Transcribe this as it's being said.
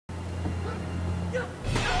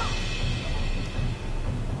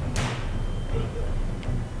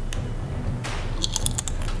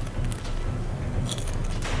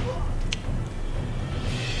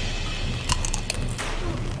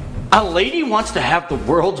A lady wants to have the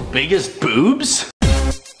world's biggest boobs?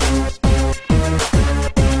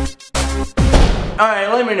 Alright,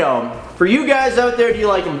 let me know. For you guys out there, do you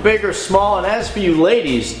like them big or small? And as for you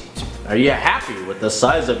ladies, are you happy with the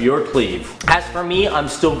size of your cleave? As for me, I'm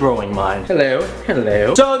still growing mine. Hello,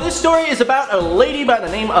 hello. So this story is about a lady by the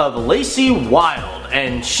name of Lacey Wild,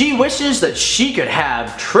 and she wishes that she could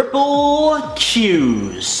have triple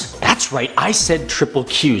Qs. That's right, I said triple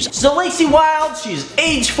Qs. So Lacey Wild, she's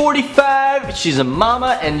age 45, she's a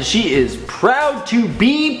mama, and she is proud to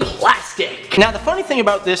be plastic. Now the funny thing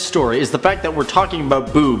about this story is the fact that we're talking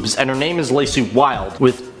about boobs, and her name is Lacey Wild,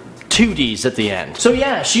 with 2 D's at the end. So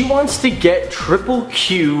yeah, she wants to get triple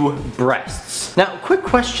Q breasts. Now, quick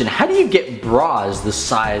question, how do you get bras the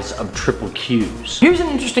size of triple Qs? Here's an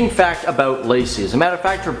interesting fact about Lacey. As a matter of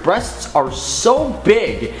fact, her breasts are so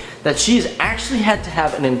big that she's actually had to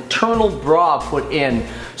have an internal bra put in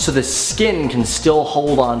so the skin can still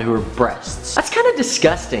hold on to her breasts. That's kind of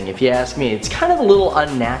disgusting if you ask me. It's kind of a little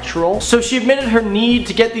unnatural. So she admitted her need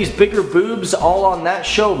to get these bigger boobs all on that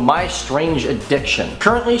show, My Strange Addiction.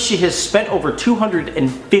 Currently, she has spent over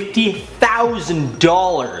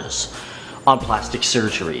 $250,000 on plastic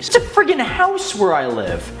surgeries. It's a friggin' house where I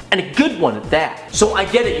live, and a good one at that. So I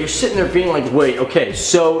get it, you're sitting there being like, wait, okay,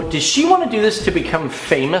 so does she want to do this to become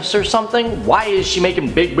famous or something? Why is she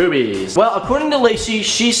making big boobies? Well, according to Lacey,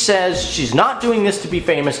 she says she's not doing this to be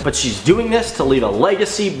famous, but she's doing this to leave a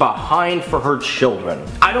legacy behind for her children.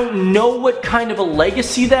 I don't know what kind of a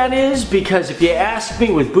legacy that is, because if you ask me,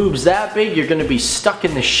 with boobs that big, you're gonna be stuck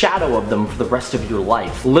in the shadow of them for the rest of your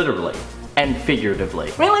life, literally and figuratively.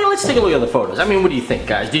 I mean, let's take a look at the photos. I mean, what do you think,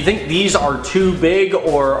 guys? Do you think these are too big,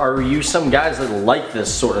 or are you some guys that like this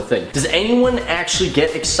sort of thing? Does anyone actually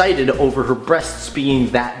get excited over her breasts being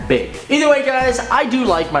that big? Either way, guys, I do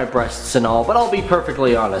like my breasts and all, but I'll be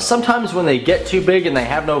perfectly honest. Sometimes when they get too big and they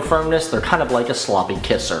have no firmness, they're kind of like a sloppy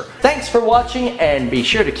kisser. Thanks for watching, and be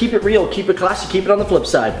sure to keep it real, keep it classy, keep it on the flip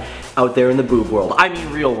side, out there in the boob world. I mean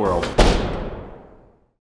real world.